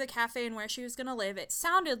profits of the cafe and where she was going to live, it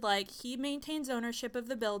sounded like he maintains ownership of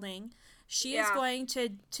the building. She is going to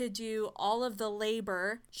do all of the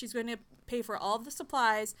labor. She's going to pay for all of the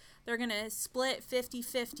supplies. They're going to split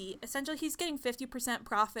 50-50. Essentially, he's getting 50%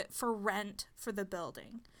 profit for rent for the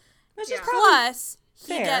building. Which is plus,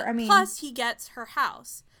 fair. plus he gets her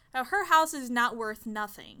house. Now, her house is not worth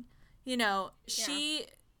nothing. You know,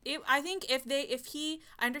 I think I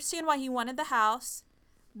understand why he wanted the house.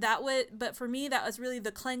 But for me, that was really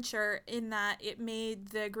the clincher in that it made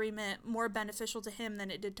the agreement more beneficial to him than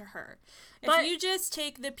it did to her. If you just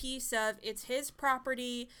take the piece of it's his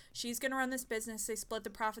property, she's going to run this business, they split the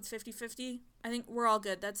profits 50-50, I think we're all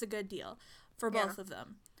good. That's a good deal for both of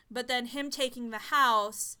them. But then him taking the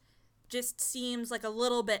house just seems like a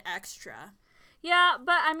little bit extra. Yeah,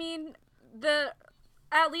 but I mean,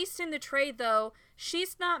 at least in the trade, though,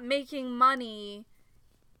 she's not making money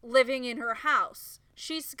living in her house.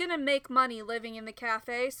 She's going to make money living in the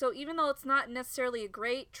cafe. So even though it's not necessarily a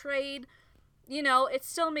great trade, you know, it's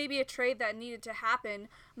still maybe a trade that needed to happen.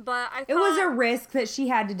 But I thought... It was a risk that she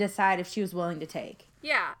had to decide if she was willing to take.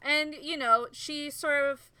 Yeah. And, you know, she sort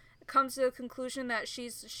of comes to the conclusion that she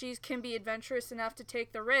can be adventurous enough to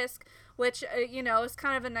take the risk, which, you know, is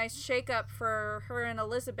kind of a nice shakeup for her and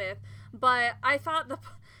Elizabeth. But I thought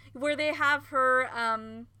where they have her,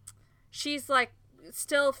 she's like,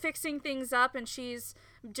 still fixing things up and she's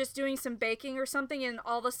just doing some baking or something, and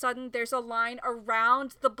all of a sudden there's a line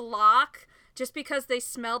around the block just because they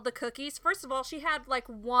smelled the cookies. First of all, she had like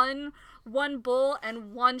one bowl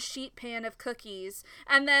and one sheet pan of cookies,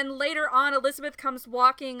 and then later on Elizabeth comes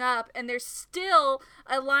walking up and there's still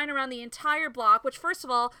a line around the entire block, which, first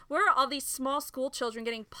of all, where are all these small school children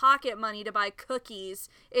getting pocket money to buy cookies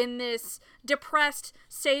in this depressed,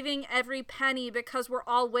 saving every penny because we're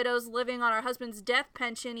all widows living on our husband's death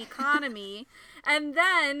pension economy? And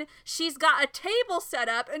then she's got a table set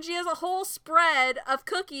up and she has a whole spread of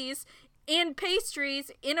cookies and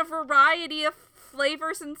pastries in a variety of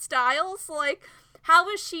flavors and styles. Like, how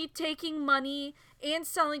is she taking money and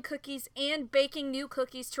selling cookies and baking new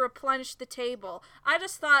cookies to replenish the table? I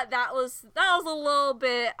just thought that was a little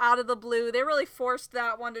bit out of the blue. They really forced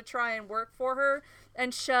that one to try and work for her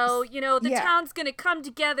and show, you know, the town's gonna come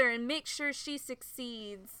together and make sure she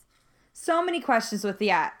succeeds. So many questions with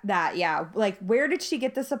that. Like, where did she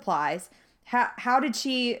get the supplies? How did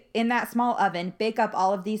she, in that small oven, bake up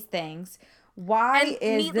all of these things? Why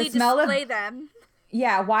is the smell of them?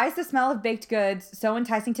 Yeah, why is the smell of baked goods so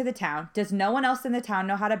enticing to the town? Does no one else in the town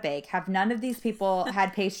know how to bake? Have none of these people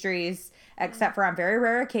had pastries except for on very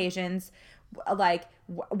rare occasions? Like,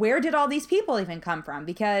 where did all these people even come from?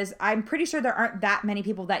 Because I'm pretty sure there aren't that many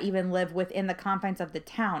people that even live within the confines of the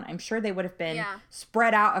town. I'm sure they would have been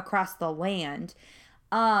spread out across the land.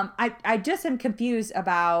 I just am confused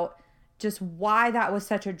about just why that was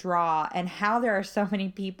such a draw and how there are so many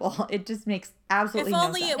people. It just makes absolutely no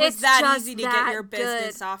sense. If only it was that easy to get your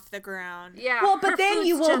business off the ground. Yeah. Well, but then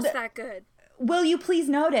you will just that good. Will you please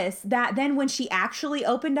notice that then when she actually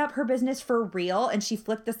opened up her business for real and she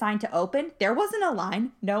flipped the sign to open, there wasn't a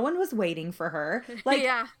line. No one was waiting for her. Like,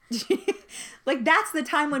 like, that's the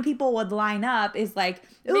time when people would line up, is like,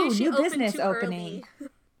 ooh, new business opening.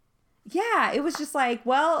 Yeah, it was just like,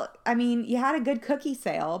 well, I mean, you had a good cookie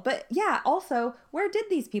sale, but yeah, also, where did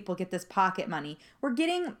these people get this pocket money? We're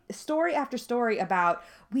getting story after story about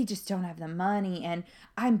we just don't have the money and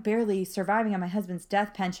I'm barely surviving on my husband's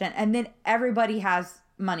death pension, and then everybody has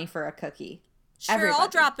money for a cookie. Sure, Everybody. I'll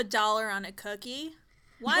drop $1 on a cookie.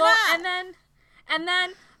 Why Well, not? and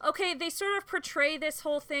then, okay, they sort of portray this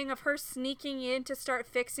whole thing of her sneaking in to start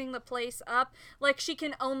fixing the place up like she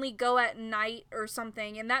can only go at night or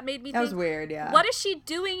something, and that made me That think, was weird, yeah. what is she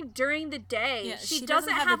doing during the day? Yeah, she she doesn't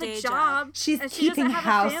doesn't have have a a day job. job. She's and she keeping doesn't have a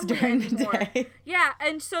house family during the anymore. day. Yeah,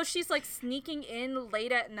 and so she's like sneaking in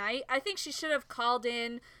late at night. I think she should have called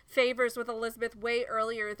in favors with Elizabeth way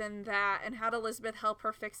earlier than that and had Elizabeth help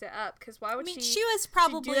her fix it up, because why would I mean, she she was she'd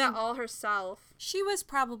probably do that all herself? she was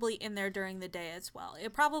probably in there during the day as well.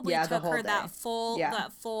 It probably Yeah, the took whole her day. that Yeah.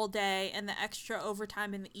 full day and the extra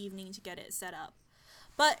overtime in the evening to get it set up.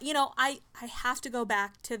 But you know, I have to go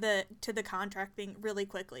back to the contract thing really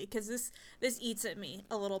quickly because this eats at me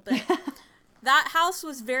a little bit. That house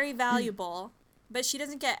was very valuable, but she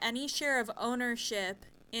doesn't get any share of ownership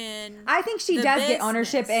in. I think she the does get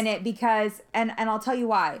ownership business. in it because, and I'll tell you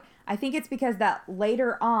why. I think it's because that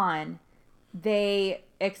later on, they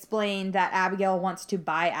explain that Abigail wants to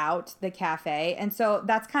buy out the cafe. And so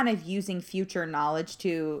that's kind of using future knowledge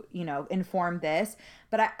to, inform this.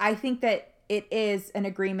 But I think that it is an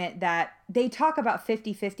agreement that they talk about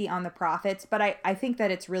 50-50 on the profits, but I think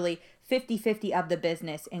that it's really 50-50 of the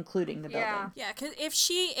business, including the building. Yeah. Yeah, because if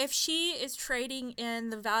she is trading in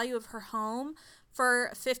the value of her home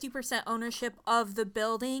for 50% ownership of the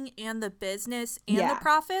building and the business and Yeah. the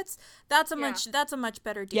profits, that's a Yeah. much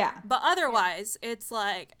better deal. Yeah. But otherwise, it's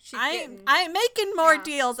like She's I getting- ain't making more yeah.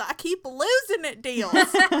 deals. I keep losing at deals.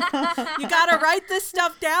 You gotta write this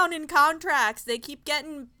stuff down in contracts. They keep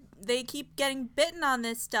getting bitten on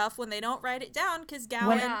this stuff when they don't write it down because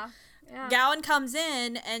Gowan. Yeah. Gowan comes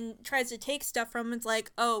in and tries to take stuff from him. It's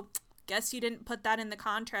like, oh, guess you didn't put that in the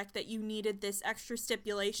contract that you needed this extra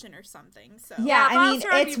stipulation or something. So Yeah, if I was mean,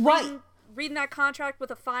 her, I'd it's be what- reading that contract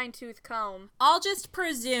with a fine-tooth comb. I'll just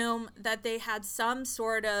presume that they had some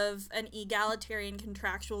sort of an egalitarian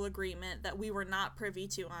contractual agreement that we were not privy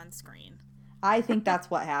to on screen. I think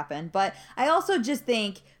that's what happened. But I also just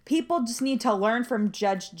think people just need to learn from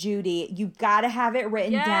Judge Judy. You've got to have it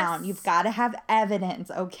written Yes. down. You've got to have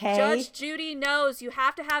evidence, okay? Judge Judy knows you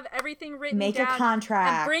have to have everything written Make a down.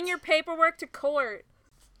 contract. And bring your paperwork to court.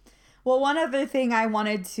 Well, one other thing I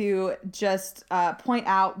wanted to just point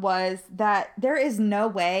out was that there is no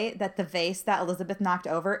way that the vase that Elizabeth knocked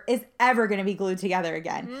over is ever going to be glued together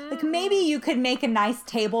again. Like, maybe you could make a nice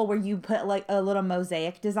table where you put, like, a little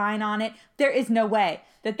mosaic design on it. There is no way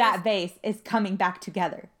that vase is coming back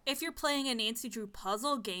together. If you're playing a Nancy Drew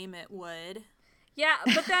puzzle game, it would. Yeah,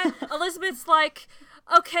 but then Elizabeth's like,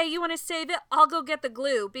 okay, you want to save it? I'll go get the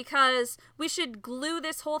glue, because we should glue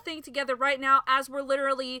this whole thing together right now as we're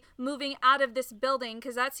literally moving out of this building,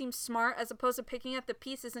 because that seems smart as opposed to picking up the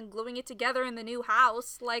pieces and gluing it together in the new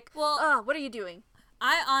house. Like, Well- what are you doing?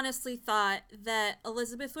 I honestly thought that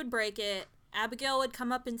Elizabeth would break it. Abigail would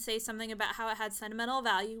come up and say something about how it had sentimental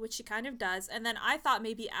value, which she kind of does. And then I thought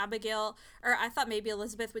maybe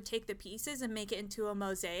Elizabeth would take the pieces and make it into a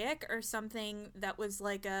mosaic or something that was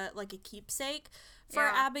like a keepsake for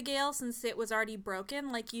Yeah. Abigail, since it was already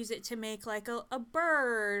broken. Like, use it to make like a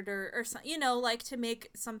bird or something, like to make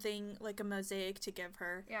something like a mosaic to give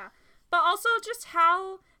her. Yeah. But also just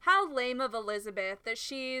how lame of Elizabeth that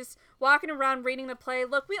she's walking around reading the play.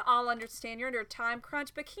 Look, we all understand you're under a time crunch,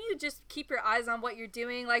 but can you just keep your eyes on what you're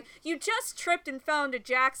doing? Like, you just tripped and fell into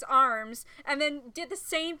Jack's arms and then did the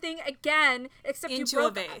same thing again, except Into you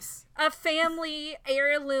a broke vase. a family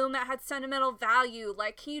heirloom that had sentimental value.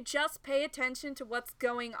 Like, can you just pay attention to what's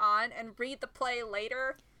going on and read the play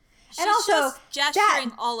later? She's also, just gesturing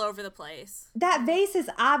that- all over the place. That vase is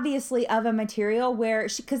obviously of a material where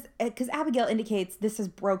because Abigail indicates this is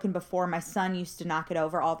broken before. My son used to knock it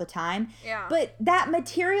over all the time. Yeah. But that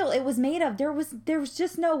material it was made of, there was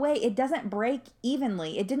just no way. It doesn't break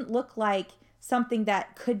evenly. It didn't look like something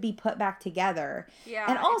that could be put back together. Yeah,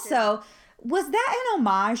 And it also, was that an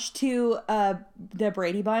homage to the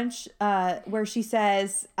Brady Bunch, where she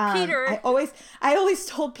says, Peter. I always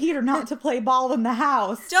told Peter not to play ball in the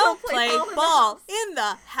house. Don't play play ball in the ball in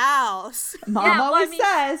the house. Mom Yeah, well, I always mean-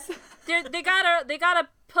 says. They gotta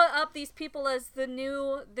put up these people as the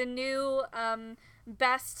new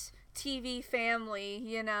best TV family.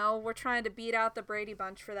 We're trying to beat out the Brady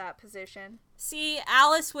Bunch for that position. See,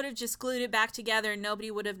 Alice would have just glued it back together and nobody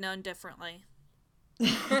would have known differently.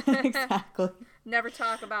 Exactly. Never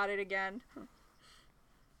talk about it again.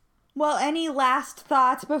 Well, any last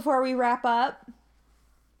thoughts before we wrap up?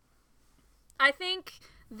 I think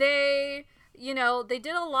they, they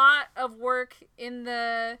did a lot of work in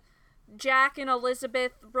the Jack and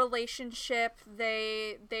Elizabeth relationship.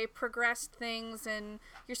 They progressed things, and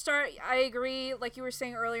I agree, like you were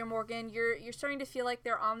saying earlier, Morgan, you're starting to feel like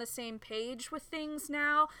they're on the same page with things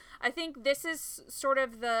now. I think this is sort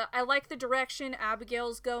of I like the direction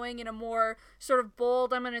Abigail's going, in a more sort of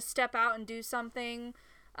bold, I'm going to step out and do something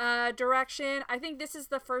direction. I think this is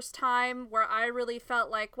the first time where I really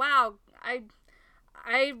felt like, wow,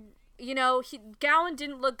 Gowan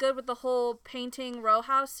didn't look good with the whole painting row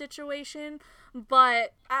house situation,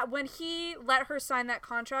 but when he let her sign that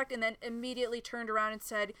contract and then immediately turned around and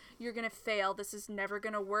said, "You're gonna fail. This is never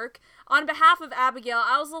gonna work," on behalf of Abigail,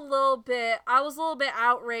 I was a little bit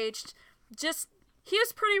outraged. Just, he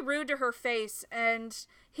was pretty rude to her face, and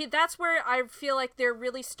that's where I feel like they're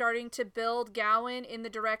really starting to build Gowan in the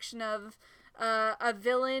direction of a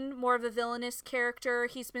villain, more of a villainous character.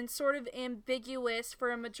 He's been sort of ambiguous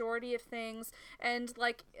for a majority of things, and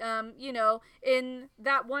like in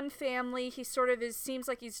that one family, he sort of seems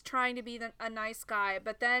like he's trying to be a nice guy,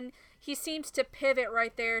 but then he seems to pivot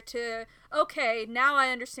right there to, okay, now I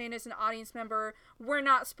understand as an audience member we're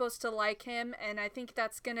not supposed to like him, and I think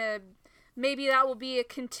maybe that will be a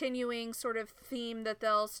continuing sort of theme that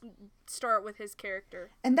they'll start with his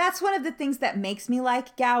character. And that's one of the things that makes me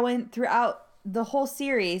like Gowan throughout the whole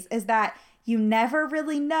series, is that you never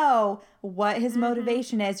really know what his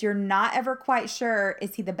motivation is. You're not ever quite sure,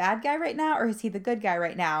 is he the bad guy right now or is he the good guy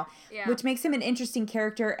right now? Yeah. Which makes him an interesting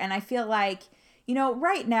character. And I feel like,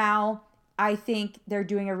 right now, I think they're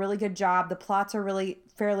doing a really good job. The plots are really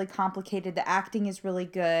fairly complicated. The acting is really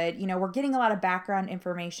good. We're getting a lot of background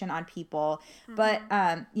information on people. But,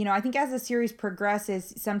 I think as the series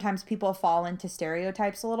progresses, sometimes people fall into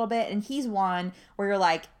stereotypes a little bit. And he's one where you're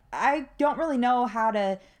like, I don't really know how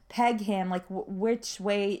to peg him. Like, which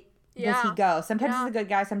way does he go? Sometimes he's a good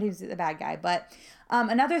guy, sometimes he's a bad guy. But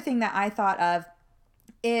another thing that I thought of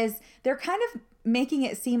is they're kind of making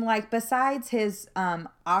it seem like, besides his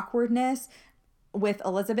awkwardness with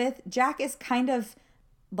Elizabeth, Jack is kind of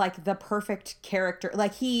like the perfect character.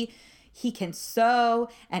 Like, he can sew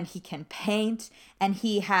and he can paint, and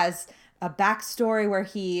he has a backstory where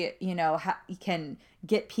he, he can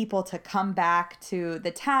get people to come back to the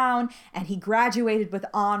town, and he graduated with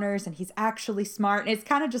honors, and he's actually smart. And it's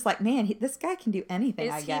kind of just like, man, this guy can do anything,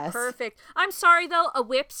 I guess. Is he perfect? I'm sorry, though, a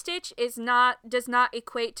whip stitch does not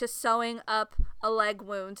equate to sewing up a leg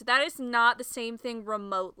wound. That is not the same thing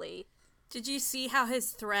remotely. Did you see how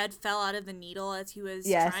his thread fell out of the needle as he was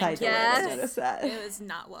trying to? Yes, I did notice that. It was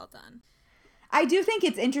not well done. I do think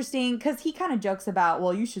it's interesting because he kind of jokes about,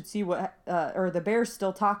 well, you should see what, or the bear's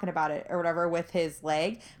still talking about it or whatever with his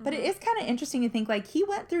leg. But it is kind of interesting to think, like, he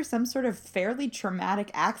went through some sort of fairly traumatic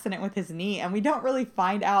accident with his knee, and we don't really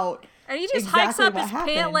find out. And he just hikes up his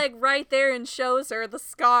pant leg right there and shows her the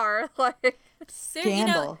scar. Like,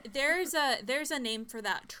 scandal. There's a name for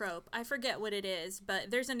that trope. I forget what it is, but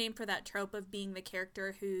there's a name for that trope of being the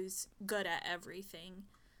character who's good at everything.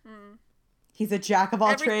 He's a jack of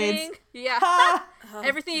all trades. Yeah.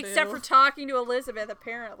 Everything except for talking to Elizabeth,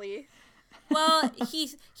 apparently. Well, he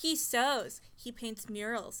sews. He paints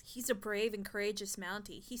murals. He's a brave and courageous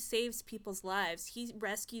Mountie. He saves people's lives. He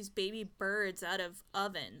rescues baby birds out of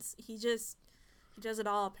ovens. He does it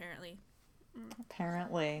all, apparently.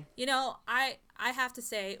 Apparently. I have to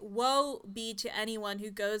say, woe be to anyone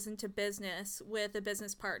who goes into business with a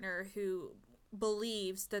business partner who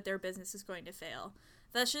believes that their business is going to fail.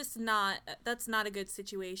 That's not a good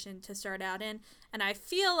situation to start out in. And I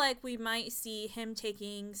feel like we might see him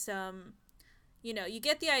taking some, you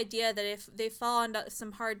get the idea that if they fall into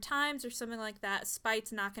some hard times or something like that,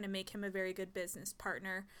 spite's not going to make him a very good business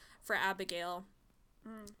partner for Abigail.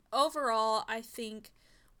 Overall, I think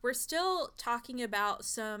we're still talking about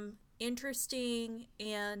some interesting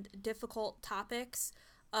and difficult topics.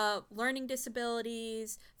 Learning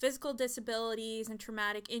disabilities, physical disabilities, and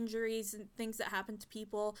traumatic injuries and things that happen to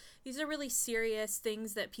people. These are really serious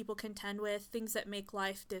things that people contend with, things that make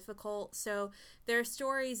life difficult. So there are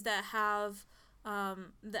stories that have a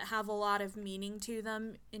lot of meaning to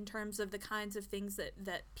them in terms of the kinds of things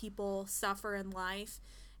that people suffer in life.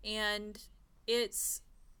 And it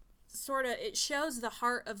shows the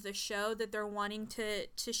heart of the show, that they're wanting to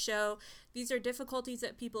show these are difficulties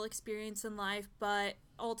that people experience in life, but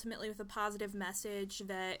ultimately with a positive message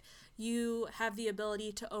that you have the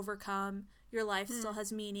ability to overcome. Your life still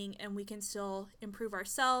has meaning, and we can still improve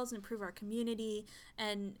ourselves, improve our community,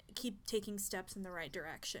 and keep taking steps in the right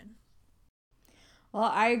direction.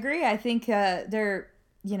 Well, I agree. I think they're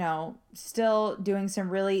still doing some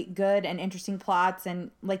really good and interesting plots.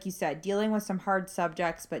 And like you said, dealing with some hard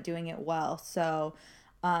subjects, but doing it well. So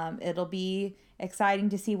it'll be exciting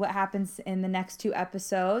to see what happens in the next 2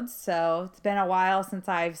 episodes. So it's been a while since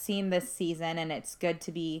I've seen this season, and it's good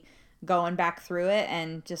to be going back through it,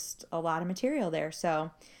 and just a lot of material there.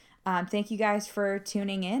 So thank you guys for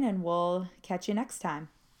tuning in, and we'll catch you next time.